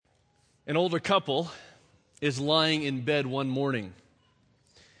An older couple is lying in bed one morning,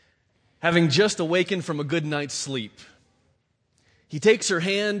 having just awakened from a good night's sleep. He takes her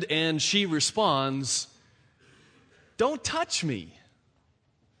hand and she responds, "Don't touch me."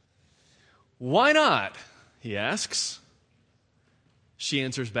 "Why not?" he asks. She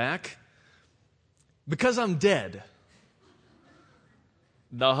answers back, "Because I'm dead."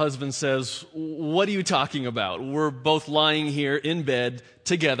 The husband says, "What are you talking about? We're both lying here in bed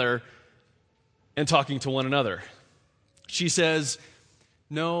together and talking to one another." She says,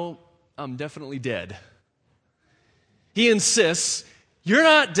 "No, I'm definitely dead." He insists, "You're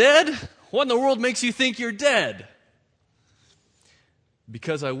not dead? What in the world makes you think you're dead?"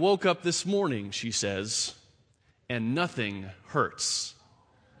 "Because I woke up this morning," she says, "and nothing hurts."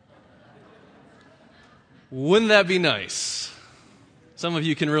 Wouldn't that be nice? Some of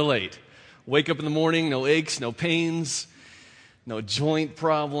you can relate. Wake up in the morning, no aches, no pains, no joint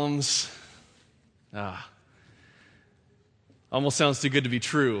problems. Almost sounds too good to be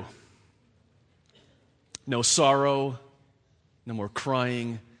true. No sorrow, no more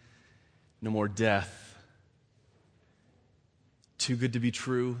crying, no more death. Too good to be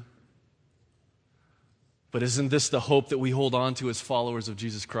true. But isn't this the hope that we hold on to as followers of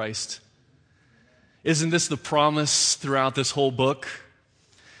Jesus Christ? Isn't this the promise throughout this whole book?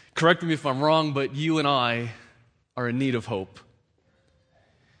 Correct me if I'm wrong, but you and I are in need of hope.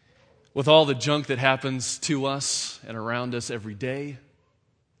 With all the junk that happens to us and around us every day,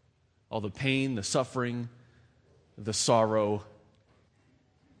 all the pain, the suffering, the sorrow,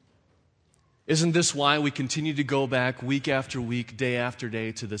 isn't this why we continue to go back week after week, day after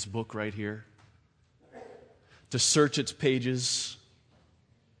day to this book right here? To search its pages.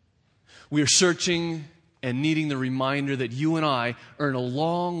 We are searching and needing the reminder that you and I are in a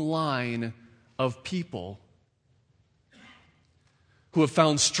long line of people who have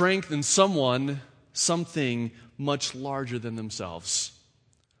found strength in someone, something much larger than themselves.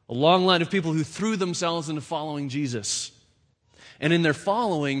 A long line of people who threw themselves into following Jesus. And in their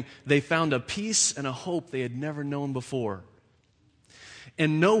following, they found a peace and a hope they had never known before.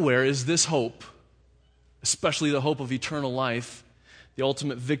 And nowhere is this hope, especially the hope of eternal life, the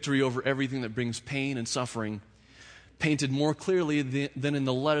ultimate victory over everything that brings pain and suffering, painted more clearly than in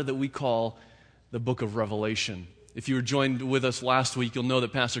the letter that we call the book of Revelation. If you were joined with us last week, you'll know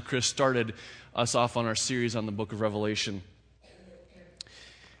that Pastor Chris started us off on our series on the book of Revelation.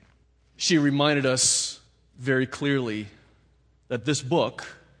 She reminded us very clearly that this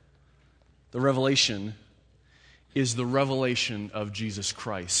book, the Revelation, is the revelation of Jesus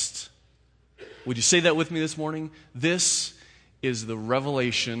Christ. Would you say that with me this morning? This is the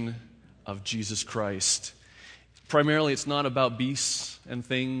revelation of Jesus Christ. Primarily, it's not about beasts and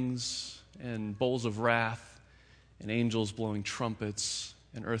things and bowls of wrath and angels blowing trumpets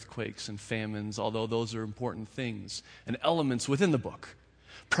and earthquakes and famines, although those are important things and elements within the book.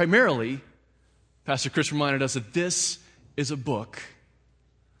 Primarily, Pastor Chris reminded us that this is a book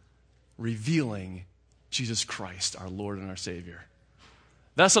revealing Jesus Christ, our Lord and our Savior.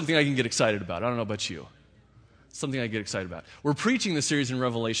 That's something I can get excited about. I don't know about you. Something I get excited about. We're preaching this series in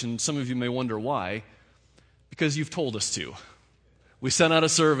Revelation. Some of you may wonder why. Because you've told us to. We sent out a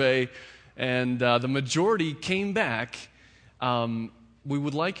survey, and the majority came back. We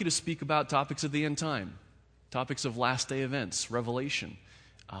would like you to speak about topics of the end time, topics of last day events, Revelation.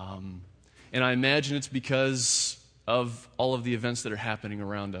 And I imagine it's because of all of the events that are happening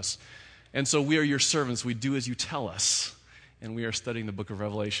around us. And so we are your servants. We do as you tell us. And we are studying the book of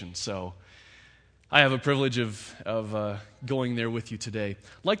Revelation. So I have a privilege of going there with you today.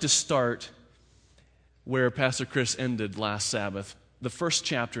 I'd like to start where Pastor Chris ended last Sabbath, the first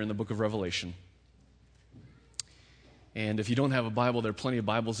chapter in the book of Revelation. And if you don't have a Bible, there are plenty of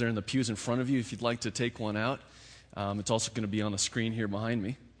Bibles there in the pews in front of you if you'd like to take one out. It's also going to be on the screen here behind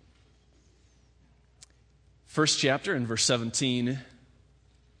me. First chapter in verse 17,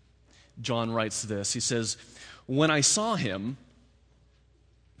 John writes this. He says, "When I saw him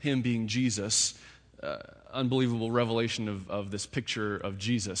being Jesus," unbelievable revelation of this picture of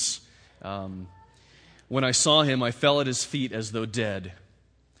Jesus. "When I saw him, I fell at his feet as though dead.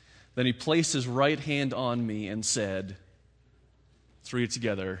 Then he placed his right hand on me and said," let's read it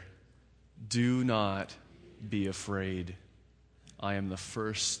together, "Do not be afraid. I am the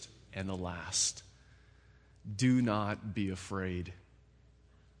first and the last. Do not be afraid."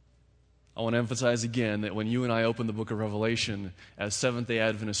 I want to emphasize again that when you and I open the book of Revelation as Seventh-day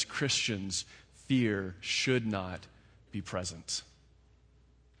Adventist Christians, fear should not be present.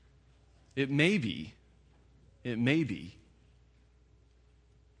 It may be,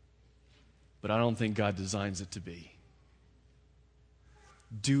 but I don't think God designs it to be.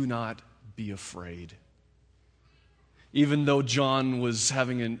 Do not be afraid. Even though John was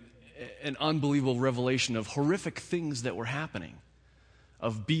having an unbelievable revelation of horrific things that were happening,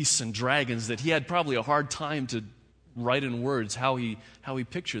 of beasts and dragons that he had probably a hard time to write in words how he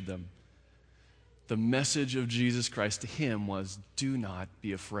pictured them. The message of Jesus Christ to him was, do not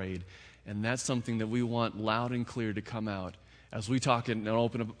be afraid. And that's something that we want loud and clear to come out as we talk and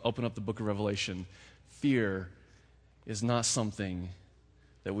open up the book of Revelation. Fear is not something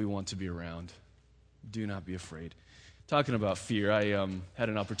that we want to be around. Do not be afraid. Talking about fear, I had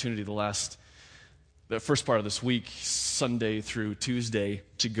an opportunity the first part of this week, Sunday through Tuesday,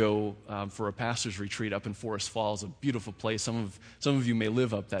 to go for a pastor's retreat up in Forest Falls, a beautiful place. Some of you may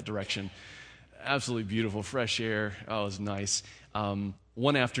live up that direction. Absolutely beautiful, fresh air. Oh, it was nice.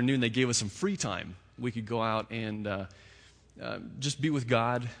 One afternoon, they gave us some free time. We could go out and just be with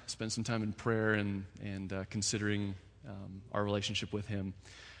God, spend some time in prayer and considering our relationship with Him.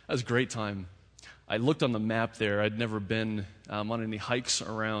 That was a great time. I looked on the map there. I'd never been on any hikes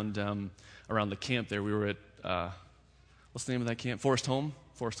around the camp there. We were at, what's the name of that camp? Forest Home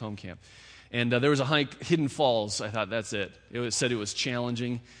Camp. And there was a hike, Hidden Falls. I thought, that's it. It said it was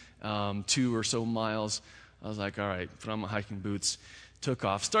challenging, 2 or so miles. I was like, all right, put on my hiking boots. Took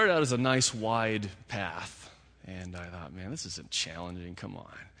off. Started out as a nice wide path. And I thought, man, this isn't challenging. Come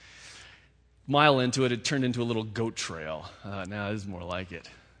on. Mile into it, it turned into a little goat trail. I thought, now this is more like it.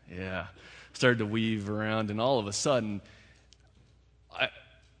 Yeah. Started to weave around, and all of a sudden,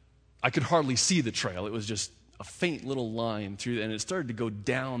 I could hardly see the trail. It was just a faint little line through, and it started to go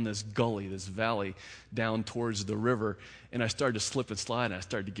down this gully, this valley, down towards the river, and I started to slip and slide, and I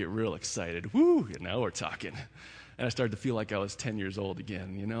started to get real excited. Woo, now we're talking. And I started to feel like I was 10 years old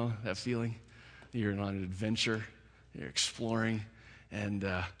again, you know, that feeling? You're on an adventure, you're exploring, and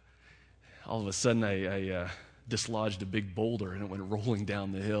all of a sudden I dislodged a big boulder, and it went rolling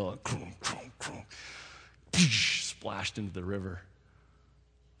down the hill, and splashed into the river.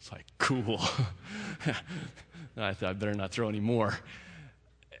 It's like, cool. I thought I better not throw any more.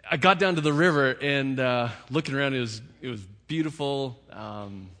 I got down to the river, and looking around, it was beautiful,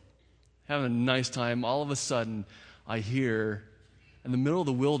 having a nice time. All of a sudden, I hear, in the middle of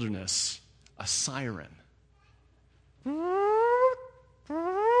the wilderness, a siren.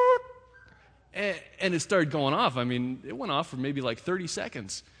 And it started going off. I mean, it went off for maybe like 30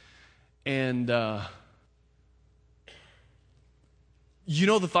 seconds. And you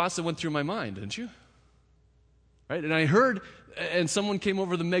know the thoughts that went through my mind, didn't you? Right? And I heard, and someone came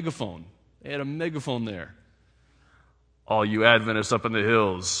over the megaphone. They had a megaphone there. All you Adventists up in the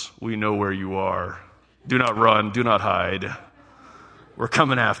hills, we know where you are. Do not run, do not hide. We're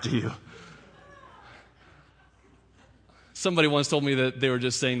coming after you. Somebody once told me that they were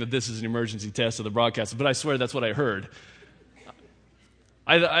just saying that this is an emergency test of the broadcast, but I swear that's what I heard.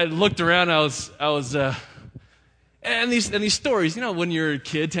 I looked around, and these stories, you know, when you're a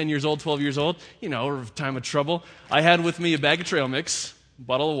kid, 10 years old, 12 years old, you know, or time of trouble. I had with me a bag of trail mix, a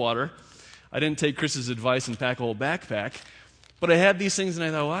bottle of water. I didn't take Chris's advice and pack a whole backpack, but I had these things, and I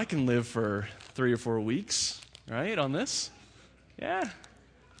thought, well, I can live for 3 or 4 weeks, right, on this. Yeah,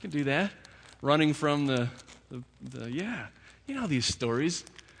 I can do that. Running from the yeah, you know these stories.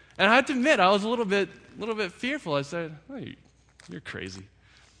 And I have to admit, I was a little bit fearful. I said, oh, you're crazy.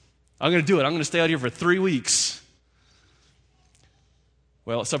 I'm going to do it. I'm going to stay out here for 3 weeks.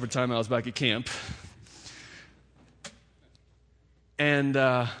 Well, at supper time, I was back at camp. And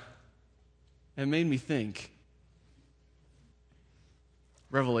it made me think.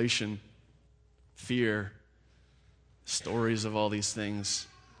 Revelation, fear, stories of all these things.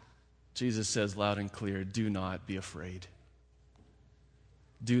 Jesus says loud and clear, do not be afraid.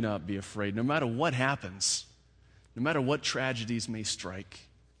 Do not be afraid. No matter what happens, no matter what tragedies may strike,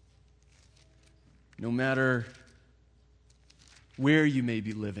 no matter where you may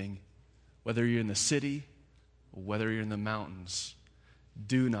be living, whether you're in the city or whether you're in the mountains,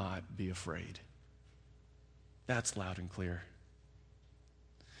 do not be afraid. That's loud and clear.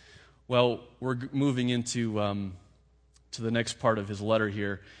 Well, we're moving into to the next part of his letter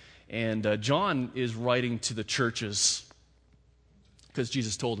here. And John is writing to the churches because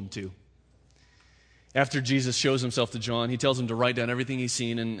Jesus told him to. After Jesus shows himself to John, he tells him to write down everything he's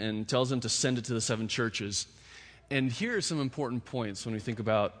seen and tells him to send it to the 7 churches. And here are some important points when we think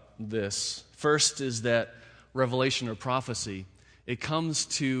about this. First is that revelation or prophecy, it comes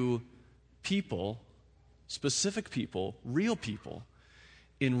to people, specific people, real people,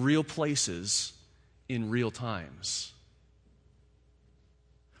 in real places, in real times.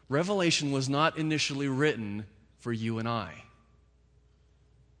 Revelation was not initially written for you and I.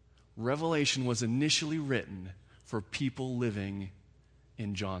 Revelation was initially written for people living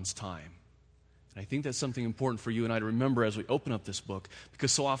in John's time. And I think that's something important for you and I to remember as we open up this book,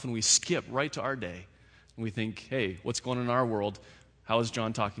 because so often we skip right to our day and we think, hey, what's going on in our world? How is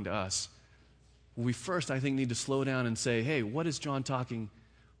John talking to us? We first, I think, need to slow down and say, hey, what is John talking?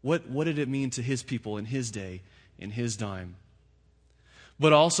 What did it mean to his people in his day, in his time?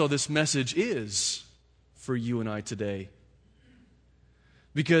 But also this message is for you and I today.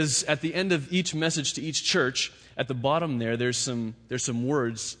 Because at the end of each message to each church, at the bottom there's some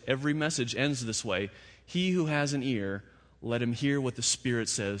words. Every message ends this way. He who has an ear, let him hear what the Spirit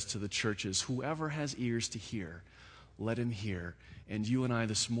says to the churches. Whoever has ears to hear, let him hear. And you and I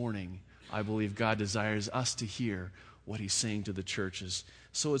this morning, I believe God desires us to hear what he's saying to the churches.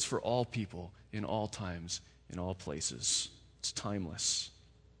 So it's for all people, in all times, in all places. It's timeless.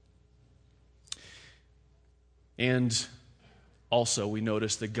 And also, we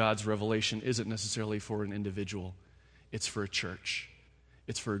notice that God's revelation isn't necessarily for an individual. It's for a church.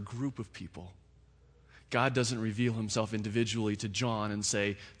 It's for a group of people. God doesn't reveal himself individually to John and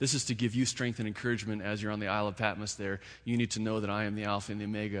say, this is to give you strength and encouragement as you're on the Isle of Patmos there. You need to know that I am the Alpha and the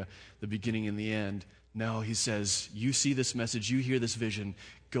Omega, the beginning and the end. No, he says, you see this message, you hear this vision,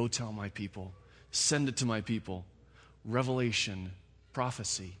 go tell my people. Send it to my people. Revelation,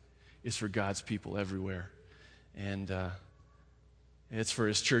 prophecy is for God's people everywhere. And it's for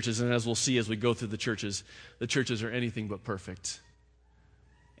his churches. And as we'll see as we go through the churches are anything but perfect.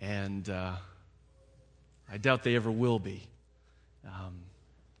 And I doubt they ever will be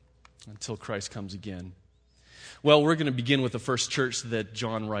until Christ comes again. Well, we're going to begin with the first church that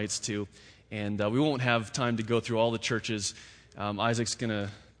John writes to. And we won't have time to go through all the churches. Isaac's going to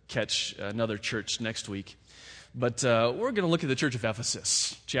catch another church next week. But we're going to look at the church of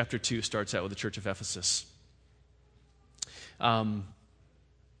Ephesus. Chapter 2 starts out with the church of Ephesus.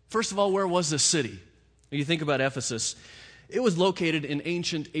 First of all, where was this city? When you think about Ephesus, it was located in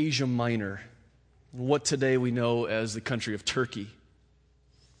ancient Asia Minor, what today we know as the country of Turkey.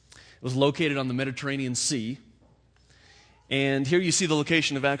 It was located on the Mediterranean Sea. And here you see the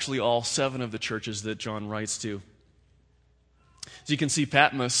location of actually all 7 of the churches that John writes to. As you can see,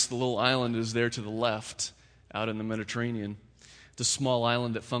 Patmos, the little island, is there to the left, out in the Mediterranean. It's a small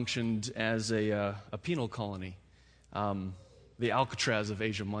island that functioned as a penal colony, the Alcatraz of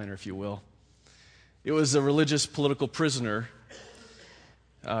Asia Minor, if you will. It was a religious political prisoner,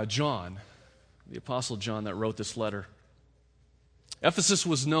 John, the Apostle John, that wrote this letter. Ephesus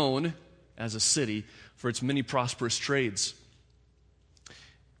was known as a city for its many prosperous trades,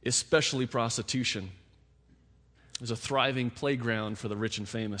 especially prostitution. It was a thriving playground for the rich and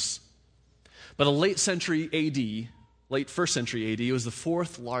famous. By the late first century AD, it was the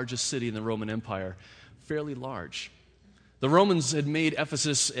 4th largest city in the Roman Empire, fairly large. The Romans had made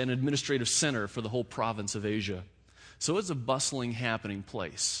Ephesus an administrative center for the whole province of Asia. So it was a bustling, happening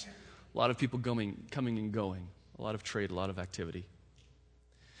place. A lot of people coming and going, a lot of trade, a lot of activity.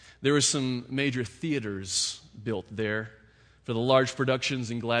 There were some major theaters built there for the large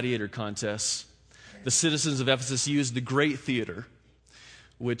productions and gladiator contests. The citizens of Ephesus used the Great Theater,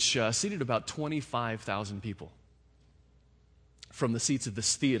 which seated about 25,000 people. From the seats of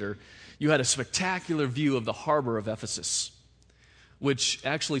this theater, you had a spectacular view of the harbor of Ephesus, which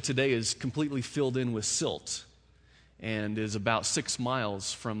actually today is completely filled in with silt and is about 6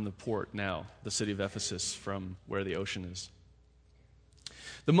 miles from the port now, the city of Ephesus, from where the ocean is.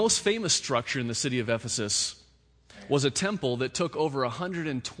 The most famous structure in the city of Ephesus was a temple that took over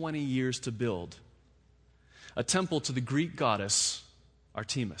 120 years to build. A temple to the Greek goddess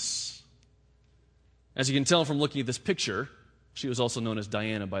Artemis. As you can tell from looking at this picture, she was also known as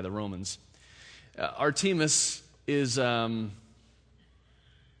Diana by the Romans. Artemis is,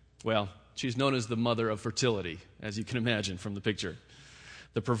 she's known as the mother of fertility, as you can imagine from the picture.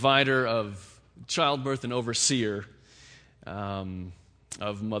 The provider of childbirth and overseer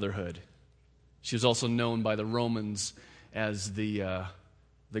of motherhood. She was also known by the Romans as the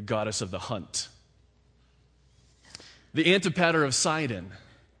goddess of the hunt. The Antipater of Sidon,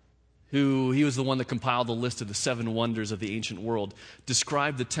 he was the one that compiled the list of the 7 wonders of the ancient world,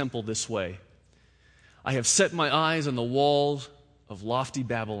 described the temple this way: I have set my eyes on the walls of lofty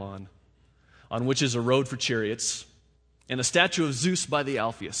Babylon, on which is a road for chariots, and the statue of Zeus by the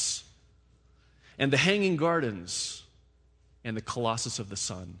Alpheus, and the hanging gardens, and the Colossus of the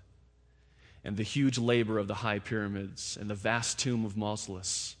sun, and the huge labor of the high pyramids, and the vast tomb of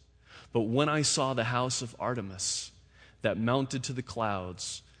Mausolus. But when I saw the house of Artemis that mounted to the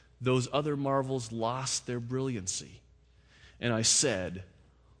clouds, those other marvels lost their brilliancy. And I said,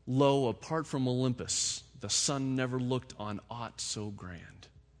 Lo, apart from Olympus, the sun never looked on aught so grand.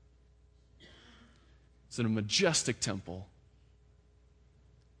 It's in a majestic temple.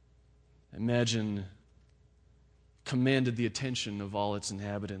 Imagine commanded the attention of all its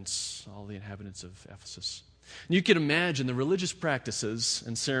inhabitants, all the inhabitants of Ephesus. And you can imagine the religious practices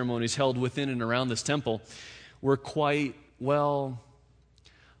and ceremonies held within and around this temple were quite, well,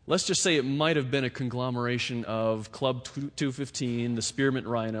 let's just say it might have been a conglomeration of Club 215, the Spearmint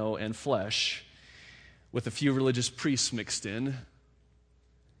Rhino, and Flesh, with a few religious priests mixed in,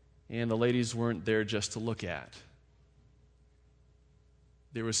 and the ladies weren't there just to look at.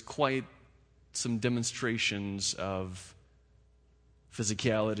 There was quite some demonstrations of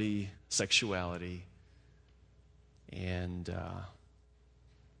physicality, sexuality, and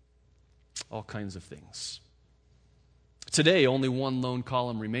all kinds of things. Today, only one lone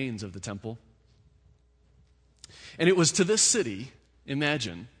column remains of the temple. And it was to this city,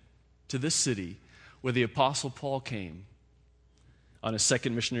 imagine, to this city, where the Apostle Paul came on his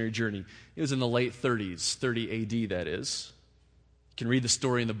second missionary journey. It was in the late 30s, 30 AD, that is. You can read the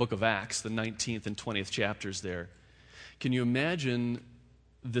story in the book of Acts, the 19th and 20th chapters there. Can you imagine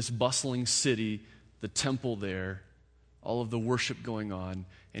this bustling city, the temple there, all of the worship going on,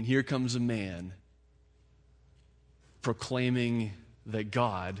 and here comes a man proclaiming that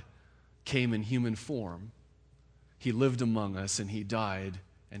God came in human form. He lived among us, and he died,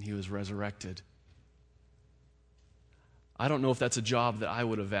 and he was resurrected. I don't know if that's a job that I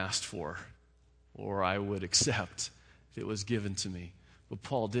would have asked for or I would accept if it was given to me, but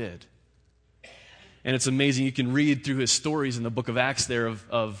Paul did. And it's amazing. You can read through his stories in the book of Acts there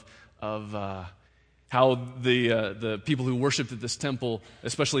of how the people who worshipped at this temple,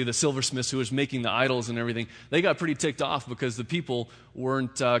 especially the silversmiths who was making the idols and everything, they got pretty ticked off because the people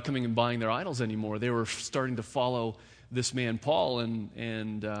weren't coming and buying their idols anymore. They were starting to follow this man Paul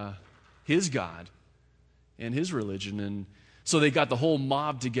and his God and his religion. And so they got the whole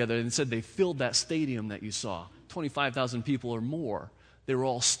mob together and said they filled that stadium that you saw, 25,000 people or more. They were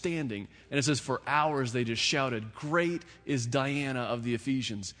all standing. And it says for hours they just shouted, "Great is Diana of the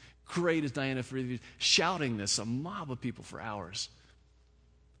Ephesians. Great is Diana for the Ephesians." Shouting this, a mob of people for hours.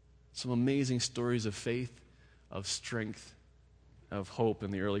 Some amazing stories of faith, of strength, of hope in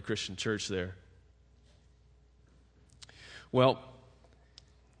the early Christian church there. Well,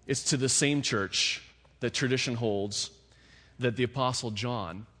 it's to the same church that tradition holds that the Apostle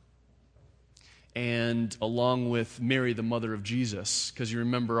John, and along with Mary, the mother of Jesus, because you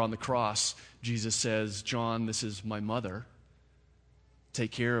remember on the cross, Jesus says, "John, this is my mother.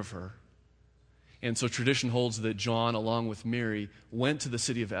 Take care of her." And so tradition holds that John, along with Mary, went to the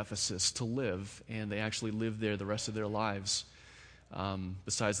city of Ephesus to live, and they actually lived there the rest of their lives,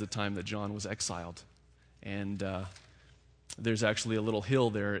 besides the time that John was exiled. And there's actually a little hill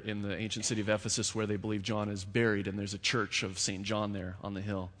there in the ancient city of Ephesus where they believe John is buried, and there's a church of St. John there on the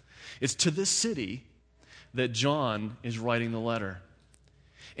hill. It's to this city that John is writing the letter.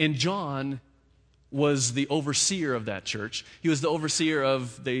 And John was the overseer of that church. He was the overseer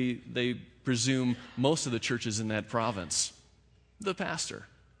of, they presume, most of the churches in that province. The pastor.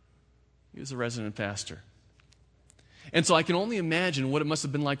 He was a resident pastor. And so I can only imagine what it must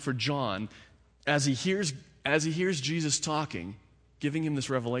have been like for John as he hears Jesus talking, giving him this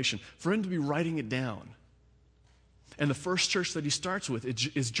revelation, for him to be writing it down. And the first church that he starts with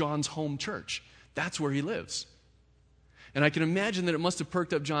is John's home church. That's where he lives. And I can imagine that it must have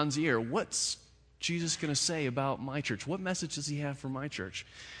perked up John's ear. What's Jesus going to say about my church? What message does he have for my church?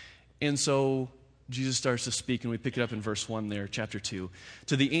 And so Jesus starts to speak, and we pick it up in verse 1 there, chapter 2.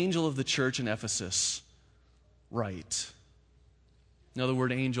 "To the angel of the church in Ephesus, write." Now, the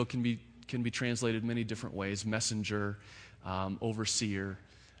word angel can be translated many different ways: messenger, overseer,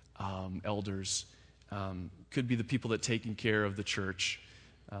 elders. Could be the people that taking care of the church.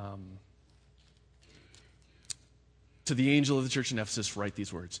 "To the angel of the church in Ephesus, write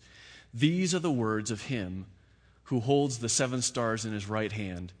these words. These are the words of him who holds the 7 stars in his right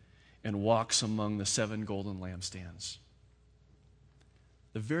hand and walks among the 7 golden lampstands."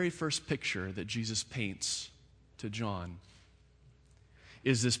 The very first picture that Jesus paints to John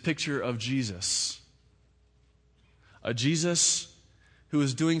is this picture of Jesus. A Jesus who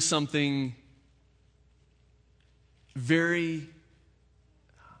is doing something very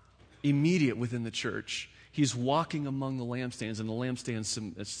immediate within the church. He's walking among the lampstands, and the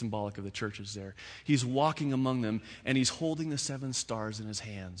lampstands is symbolic of the churches there. He's walking among them, and he's holding the 7 stars in his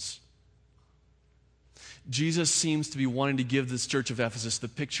hands. Jesus seems to be wanting to give this church of Ephesus the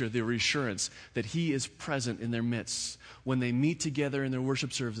picture, the reassurance that he is present in their midst. When they meet together in their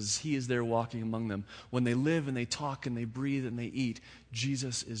worship services, he is there walking among them. When they live and they talk and they breathe and they eat,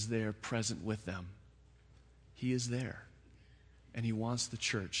 Jesus is there present with them. He is there, and he wants the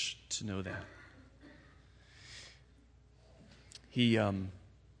church to know that. He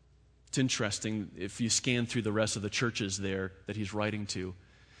It's interesting, if you scan through the rest of the churches there that he's writing to,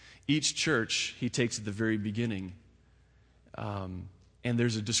 each church he takes at the very beginning, and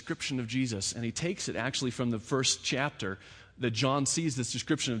there's a description of Jesus, and he takes it actually from the first chapter that John sees this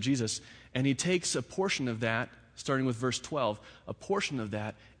description of Jesus, and he takes a portion of that, starting with verse 12, a portion of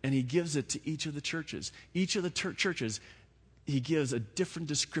that, and he gives it to each of the churches. Each of the churches, he gives a different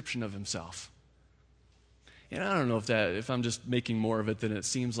description of himself. And I don't know if I'm just making more of it than it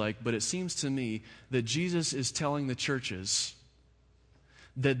seems like, but it seems to me that Jesus is telling the churches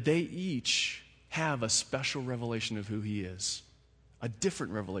that they each have a special revelation of who he is, a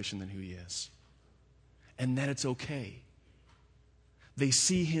different revelation than who he is, and that it's okay. They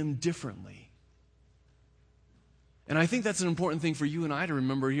see him differently. And I think that's an important thing for you and I to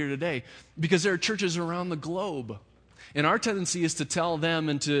remember here today, because there are churches around the globe. And our tendency is to tell them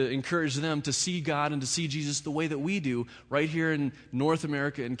and to encourage them to see God and to see Jesus the way that we do right here in North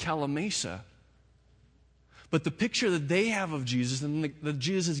America in Calamasa. But the picture that they have of Jesus and that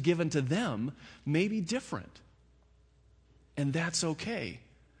Jesus has given to them may be different. And that's okay.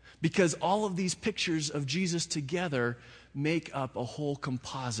 Because all of these pictures of Jesus together make up a whole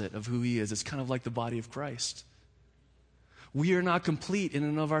composite of who he is. It's kind of like the body of Christ. We are not complete in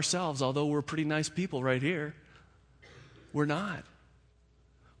and of ourselves, although we're pretty nice people right here. We're not.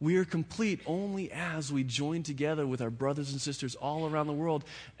 We are complete only as we join together with our brothers and sisters all around the world.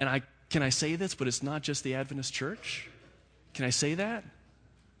 And can I say this, but it's not just the Adventist church? Can I say that?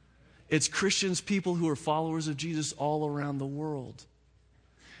 It's Christians, people who are followers of Jesus all around the world.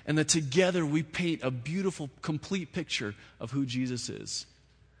 And that together we paint a beautiful, complete picture of who Jesus is.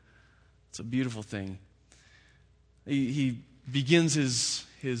 It's a beautiful thing. He begins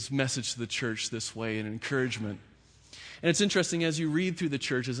his message to the church this way, an encouragement. And it's interesting, as you read through the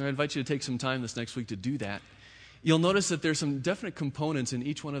churches, and I invite you to take some time this next week to do that, you'll notice that there's some definite components in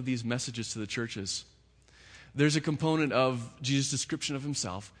each one of these messages to the churches. There's a component of Jesus' description of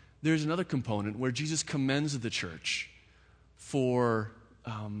himself. There's another component where Jesus commends the church for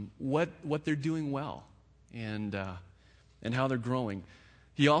what they're doing well and how they're growing.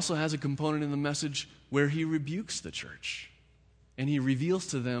 He also has a component in the message where he rebukes the church, and he reveals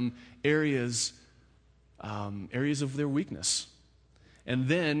to them areas of their weakness. And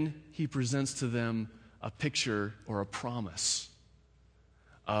then he presents to them a picture or a promise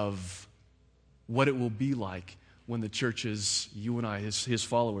of what it will be like when the churches, you and I, his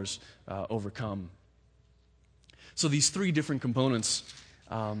followers, overcome. So these three different components,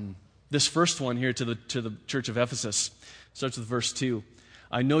 this first one here to the church of Ephesus starts with verse 2.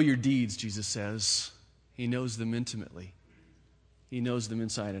 I know your deeds, Jesus says. He knows them intimately. He knows them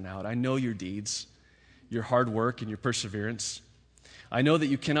inside and out. I know your deeds, your hard work and your perseverance. I know that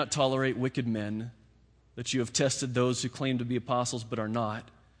you cannot tolerate wicked men, that you have tested those who claim to be apostles but are not,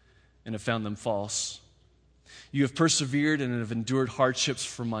 and have found them false. You have persevered and have endured hardships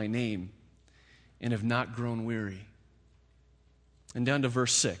for my name, and have not grown weary. And down to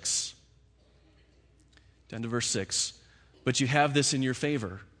verse 6. But you have this in your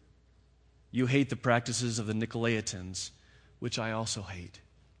favor. You hate the practices of the Nicolaitans, which I also hate.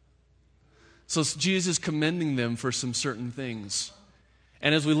 So Jesus is commending them for some certain things.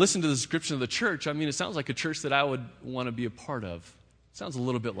 And as we listen to the description of the church, I mean, it sounds like a church that I would want to be a part of. It sounds a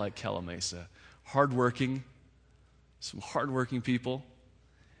little bit like Calamasa. Hardworking, some hardworking people,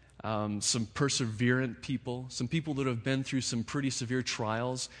 some perseverant people, some people that have been through some pretty severe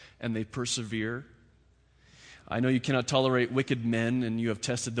trials and they persevere. I know you cannot tolerate wicked men, and you have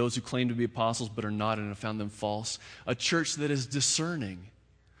tested those who claim to be apostles but are not and have found them false. A church that is discerning.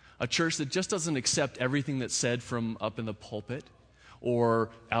 A church that just doesn't accept everything that's said from up in the pulpit or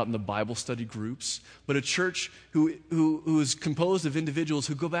out in the Bible study groups, but a church who is composed of individuals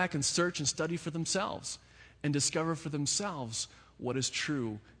who go back and search and study for themselves and discover for themselves what is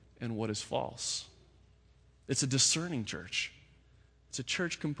true and what is false. It's a discerning church. It's a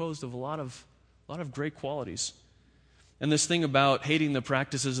church composed of a lot of great qualities. And this thing about hating the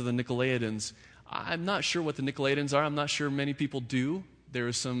practices of the Nicolaitans, I'm not sure what the Nicolaitans are. I'm not sure many people do. There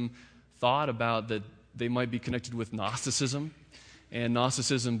is some thought about that they might be connected with Gnosticism. And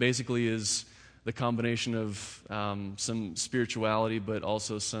Gnosticism basically is the combination of some spirituality, but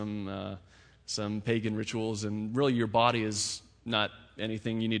also some pagan rituals. And really your body is not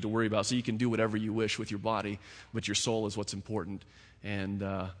anything you need to worry about. So you can do whatever you wish with your body, but your soul is what's important. And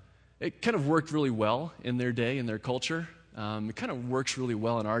it kind of worked really well in their day, in their culture. It kind of works really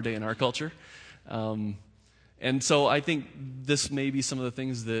well in our day, in our culture. And so I think this may be some of the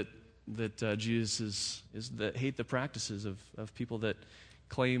things that Jesus is that hate the practices of people that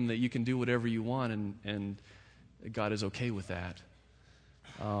claim that you can do whatever you want and God is okay with that.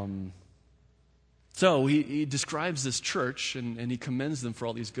 So he describes this church, and he commends them for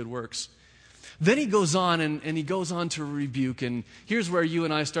all these good works. Then he goes on, and he goes on to rebuke. And here's where you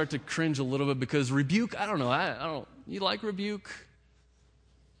and I start to cringe a little bit, because rebuke, I don't know, you like rebuke?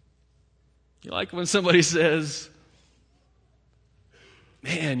 You like when somebody says,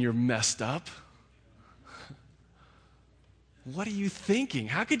 man, you're messed up? What are you thinking?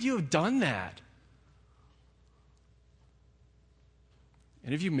 How could you have done that?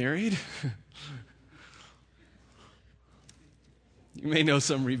 Any of you married? You may know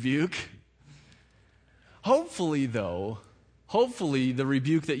some rebuke. Hopefully, the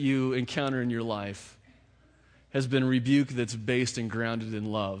rebuke that you encounter in your life has been rebuke that's based and grounded in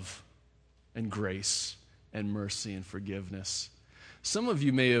love and grace and mercy and forgiveness. Some of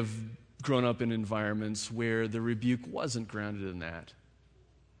you may have grown up in environments where the rebuke wasn't grounded in that.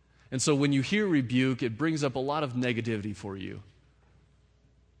 And so when you hear rebuke, it brings up a lot of negativity for you.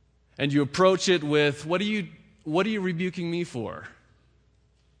 And you approach it with, what are you rebuking me for?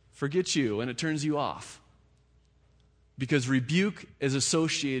 Forget you, and it turns you off. Because rebuke is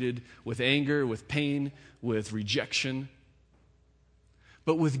associated with anger, with pain, with rejection.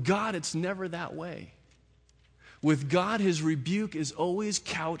 But with God, it's never that way. With God, his rebuke is always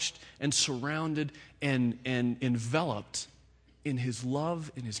couched and surrounded and enveloped in his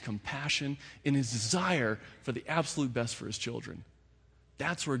love, in his compassion, in his desire for the absolute best for his children.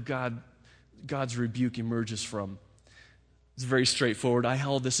 That's where God's rebuke emerges from. It's very straightforward. I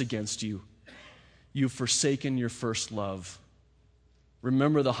held this against you. You've forsaken your first love.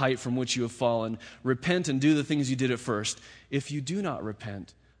 Remember the height from which you have fallen. Repent and do the things you did at first. If you do not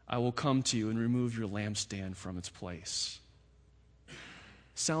repent, I will come to you and remove your lampstand from its place.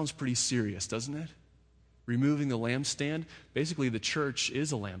 Sounds pretty serious, doesn't it? Removing the lampstand. Basically, the church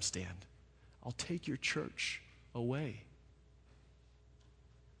is a lampstand. I'll take your church away.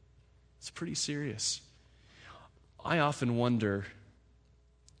 It's pretty serious. I often wonder,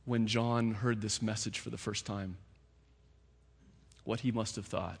 when John heard this message for the first time, what he must have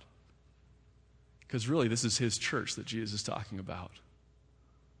thought. Because really, this is his church that Jesus is talking about.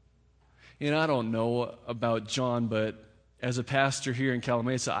 And I don't know about John, but as a pastor here in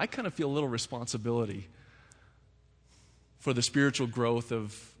Calamasa, I kind of feel a little responsibility for the spiritual growth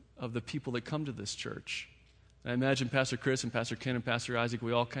of the people that come to this church. And I imagine Pastor Chris and Pastor Ken and Pastor Isaac,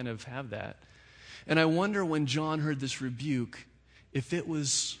 we all kind of have that. And I wonder, when John heard this rebuke, if it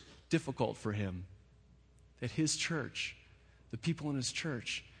was difficult for him that his church, the people in his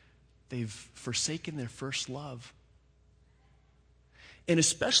church, they've forsaken their first love. And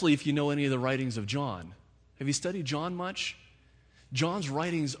especially if you know any of the writings of John. Have you studied John much? John's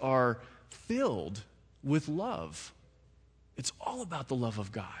writings are filled with love. It's all about the love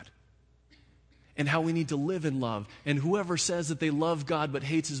of God and how we need to live in love. And whoever says that they love God but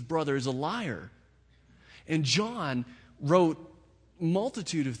hates his brother is a liar. And John wrote a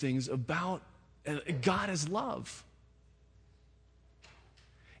multitude of things about God as love.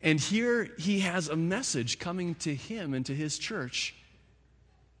 And here he has a message coming to him and to his church.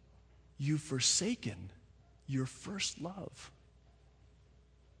 You've forsaken your first love.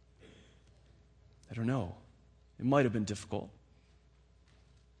 I don't know. It might have been difficult.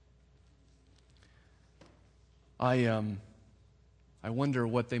 I wonder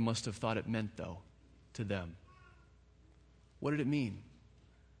what they must have thought it meant, though, to them. What did it mean?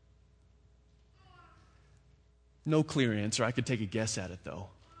 No clear answer. I could take a guess at it, though.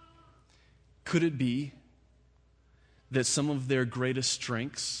 Could it be that some of their greatest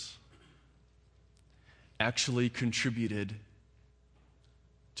strengths actually contributed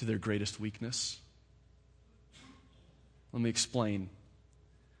to their greatest weakness? Let me explain.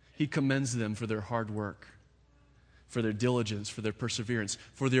 He commends them for their hard work, for their diligence, for their perseverance,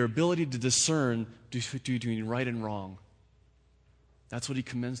 for their ability to discern between right and wrong. That's what he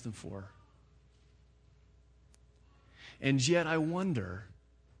commends them for. And yet I wonder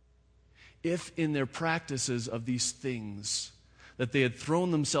if in their practices of these things that they had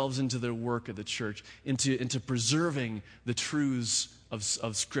thrown themselves into their work at the church, into preserving the truths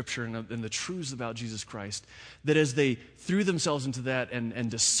of Scripture and the truths about Jesus Christ, that as they threw themselves into that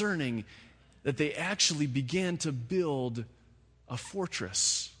and discerning, that they actually began to build a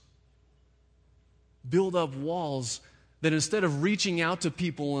fortress, build up walls, that instead of reaching out to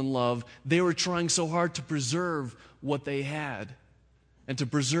people in love, they were trying so hard to preserve what they had and to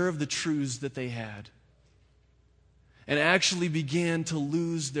preserve the truths that they had, and actually began to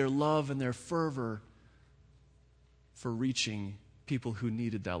lose their love and their fervor for reaching people who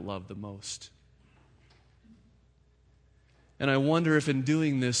needed that love the most. And I wonder if in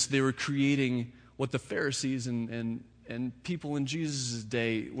doing this, they were creating what the Pharisees and and people in Jesus'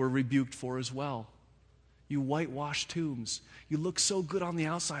 day were rebuked for as well. You whitewash tombs. You look so good on the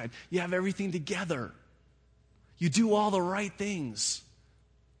outside. You have everything together. You do all the right things.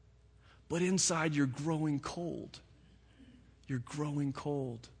 But inside you're growing cold. You're growing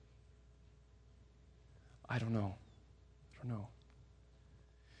cold. I don't know.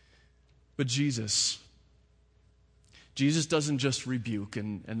 But Jesus doesn't just rebuke,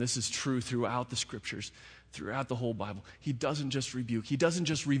 and this is true throughout the Scriptures, throughout the whole Bible. He doesn't just rebuke. He doesn't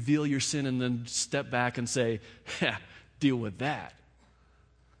just reveal your sin and then step back and say, deal with that.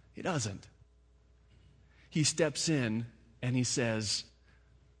 He doesn't. He steps in and he says,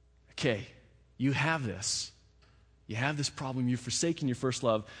 okay, you have this. You have this problem. You've forsaken your first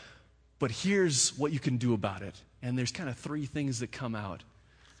love. But here's what you can do about it. And there's kind of three things that come out.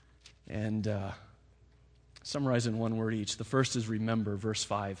 And summarize in one word each. The first is remember, verse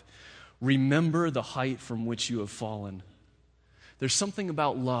 5. Remember the height from which you have fallen. There's something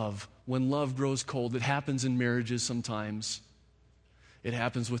about love. When love grows cold, it happens in marriages sometimes. It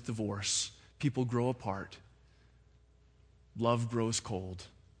happens with divorce. People grow apart. Love grows cold.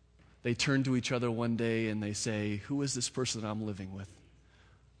 They turn to each other one day and they say, who is this person that I'm living with?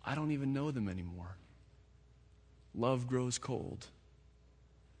 I don't even know them anymore. Love grows cold.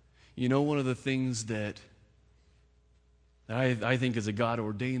 You know, one of the things that I think is a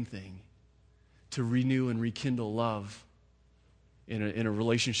God-ordained thing to renew and rekindle love in a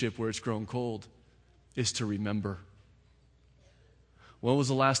relationship where it's grown cold is to remember. When was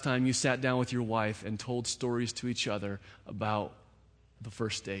the last time you sat down with your wife and told stories to each other about the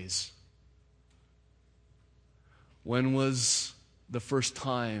first days? When was the first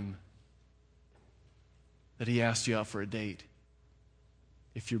time that he asked you out for a date,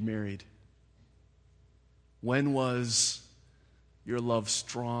 if you're married? When was your love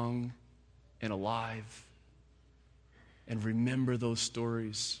strong and alive? And remember those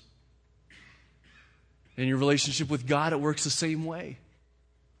stories. In your relationship with God, it works the same way.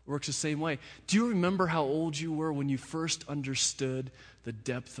 It works the same way. Do you remember how old you were when you first understood the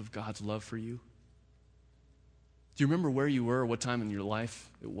depth of God's love for you? Do you remember where you were, what time in your life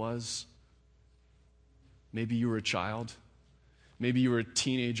it was? Maybe you were a child. Maybe you were a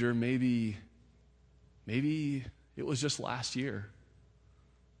teenager. Maybe it was just last year.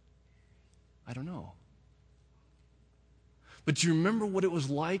 I don't know. But do you remember what it was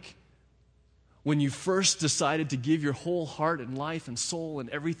like when you first decided to give your whole heart and life and soul and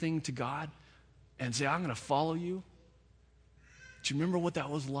everything to God and say, I'm going to follow you? Do you remember what that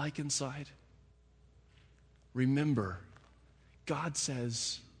was like inside? Remember. God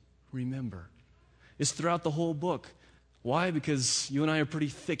says, remember. It's throughout the whole book. Why? Because you and I are pretty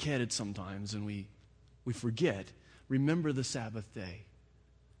thick-headed sometimes and we forget. Remember the Sabbath day.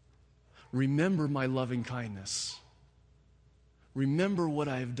 Remember my loving kindness. Remember what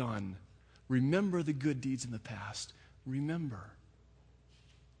I have done. Remember the good deeds in the past. Remember.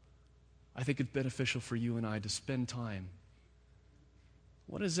 I think it's beneficial for you and I to spend time.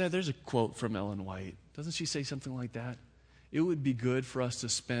 What is that? There's a quote from Ellen White. Doesn't she say something like that? It would be good for us to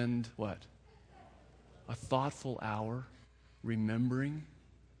spend, what? A thoughtful hour remembering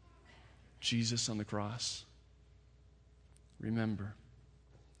Jesus on the cross. Remember.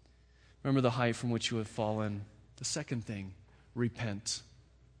 Remember the height from which you have fallen. The second thing, repent.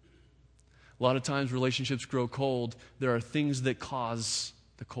 A lot of times relationships grow cold. There are things that cause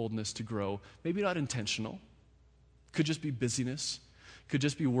the coldness to grow. Maybe not intentional. Could just be busyness. Could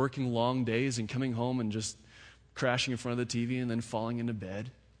just be working long days and coming home and just crashing in front of the TV and then falling into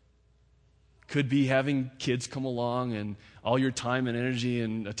bed. Could be having kids come along and all your time and energy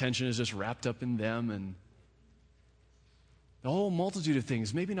and attention is just wrapped up in them, and a whole multitude of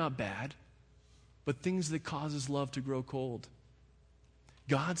things, maybe not bad, but things that causes love to grow cold.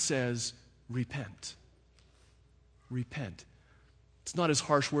 God says, repent. Repent. It's not as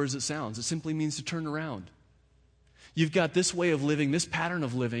harsh words as it sounds. It simply means to turn around. You've got this way of living, this pattern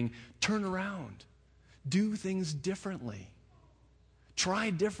of living. Turn around. Do things differently.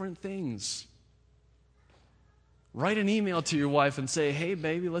 Try different things. Write an email to your wife and say, hey,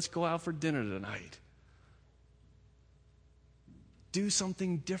 baby, let's go out for dinner tonight. Do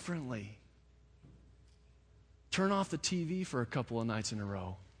something differently. Turn off the TV for a couple of nights in a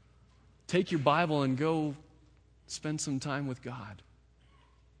row. Take your Bible and go spend some time with God.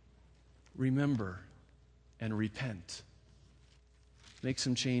 Remember and repent. Make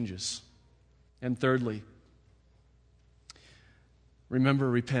some changes. And thirdly, remember,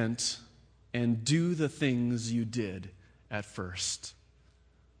 repent, and do the things you did at first.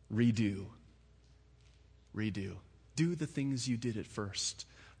 Redo. Do the things you did at first.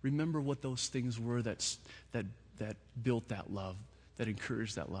 Remember what those things were that that built that love, that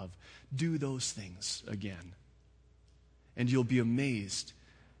encouraged that love. Do those things again. And you'll be amazed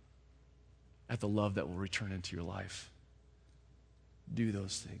at the love that will return into your life. Do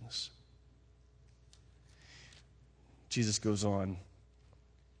those things. Jesus goes on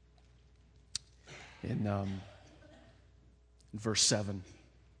in verse 7.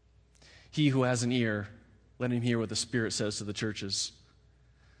 He who has an ear, let him hear what the Spirit says to the churches.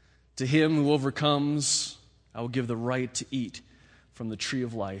 To him who overcomes, I will give the right to eat from the tree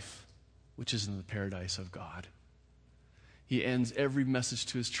of life, which is in the paradise of God. He ends every message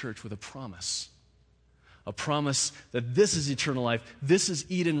to his church with a promise. A promise that this is eternal life. This is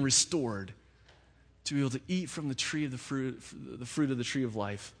Eden restored. To be able to eat from the tree of the fruit of the tree of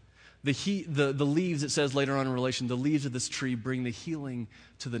life. The leaves, it says later on in Revelation, the leaves of this tree bring the healing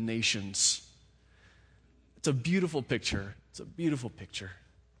to the nations. It's a beautiful picture. It's a beautiful picture.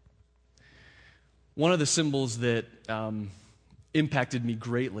 One of the symbols that impacted me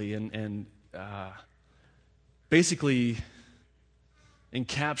greatly and basically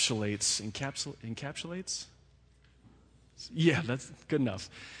encapsulates? Yeah, that's good enough.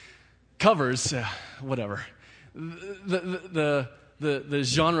 Covers, whatever. The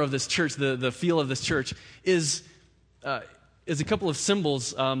genre of this church, the feel of this church is a couple of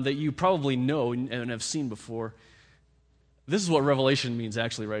symbols that you probably know and have seen before. This is what revelation means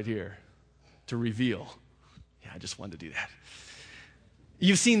actually right here, to reveal. Yeah, I just wanted to do that.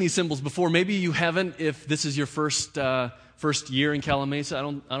 You've seen these symbols before. Maybe you haven't if this is your first year in Calimesa.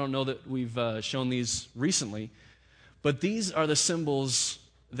 I don't know that we've shown these recently. But these are the symbols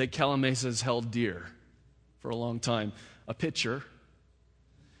that Calimesa has held dear for a long time. A pitcher,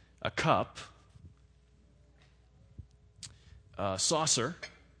 a cup, a saucer,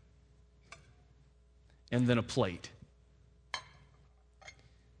 and then a plate.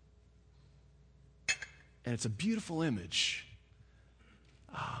 And it's a beautiful image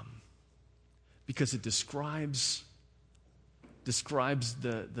because it describes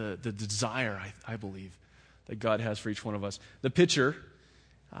the desire, I believe, that God has for each one of us. The pitcher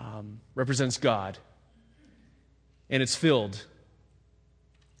represents God, and it's filled.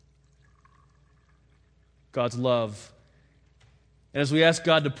 God's love. And as we ask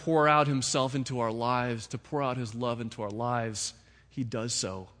God to pour out himself into our lives, to pour out his love into our lives, he does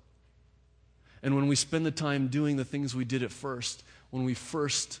so. And when we spend the time doing the things we did at first, when we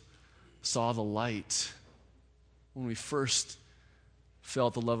first saw the light, when we first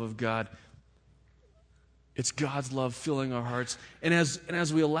felt the love of God, it's God's love filling our hearts. And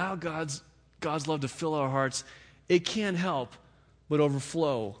as we allow God's love to fill our hearts, it can't help but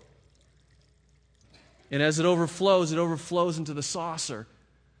overflow. And as it overflows into the saucer.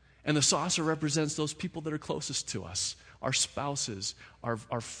 And the saucer represents those people that are closest to us, our spouses, our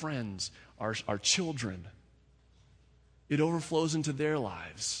friends, our children. It overflows into their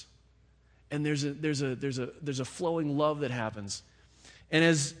lives. And there's a flowing love that happens. And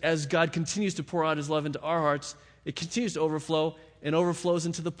as God continues to pour out his love into our hearts, it continues to overflow and overflows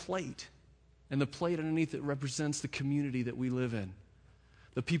into the plate. And the plate underneath it represents the community that we live in,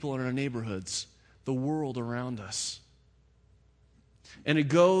 the people in our neighborhoods, the world around us. And it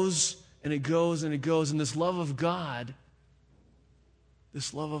goes and it goes and it goes. And this love of God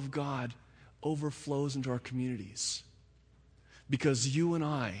overflows into our communities. Because you and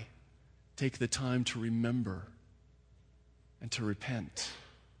I take the time to remember and to repent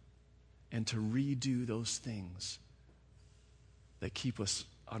and to redo those things that keep us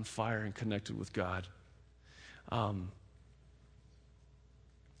on fire and connected with God. How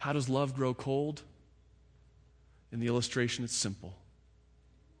does love grow cold? In the illustration, it's simple.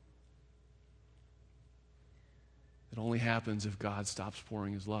 It only happens if God stops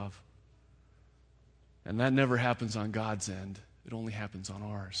pouring his love. And that never happens on God's end. It only happens on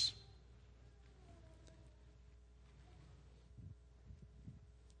ours.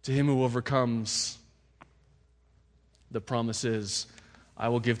 To him who overcomes, the promise is, I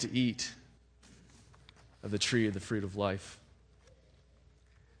will give to eat of the tree of the fruit of life.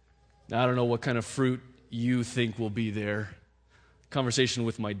 Now, I don't know what kind of fruit you think will be there. Conversation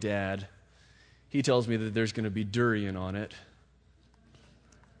with my dad. He tells me that there's going to be durian on it.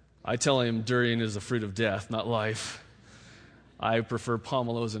 I tell him durian is the fruit of death, not life. I prefer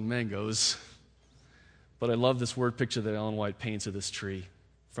pomelos and mangoes. But I love this word picture that Ellen White paints of this tree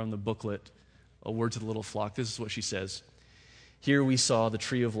from the booklet, A Word to the Little Flock. This is what she says. Here we saw the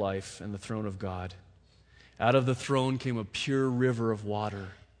tree of life and the throne of God. Out of the throne came a pure river of water.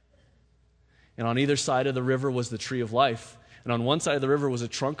 And on either side of the river was the tree of life. And on one side of the river was a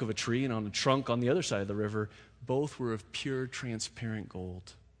trunk of a tree, and on a trunk on the other side of the river, both were of pure, transparent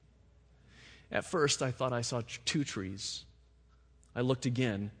gold. At first, I thought I saw two trees. I looked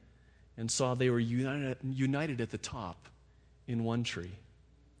again and saw they were united at the top in one tree.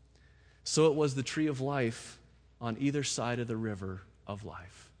 So it was the tree of life on either side of the river of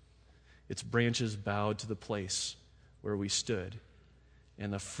life. Its branches bowed to the place where we stood,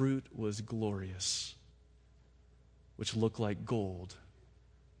 and the fruit was glorious, which looked like gold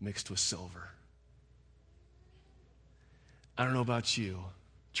mixed with silver. I don't know about you,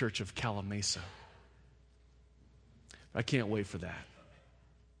 Church of Calamasa. I can't wait for that.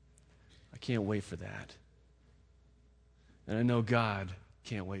 I can't wait for that. And I know God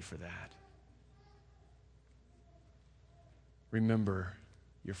can't wait for that. Remember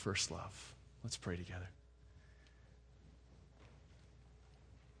your first love. Let's pray together.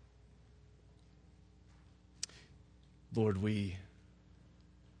 Lord, we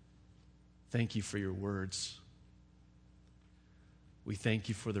thank you for your words. We thank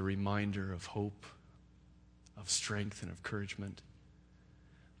you for the reminder of hope, of strength, and of encouragement.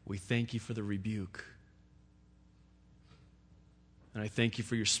 We thank you for the rebuke. And I thank you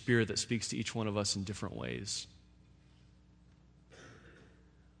for your Spirit that speaks to each one of us in different ways.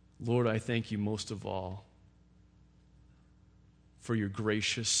 Lord, I thank you most of all for your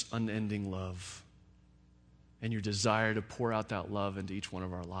gracious, unending love and your desire to pour out that love into each one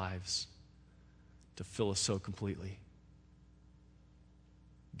of our lives, to fill us so completely.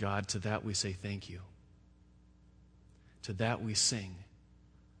 God, to that we say thank you. To that we sing.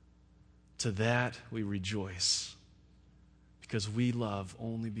 To that we rejoice. Because we love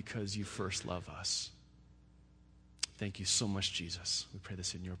only because you first love us. Thank you so much, Jesus. We pray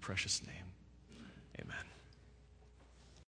this in your precious name. Amen.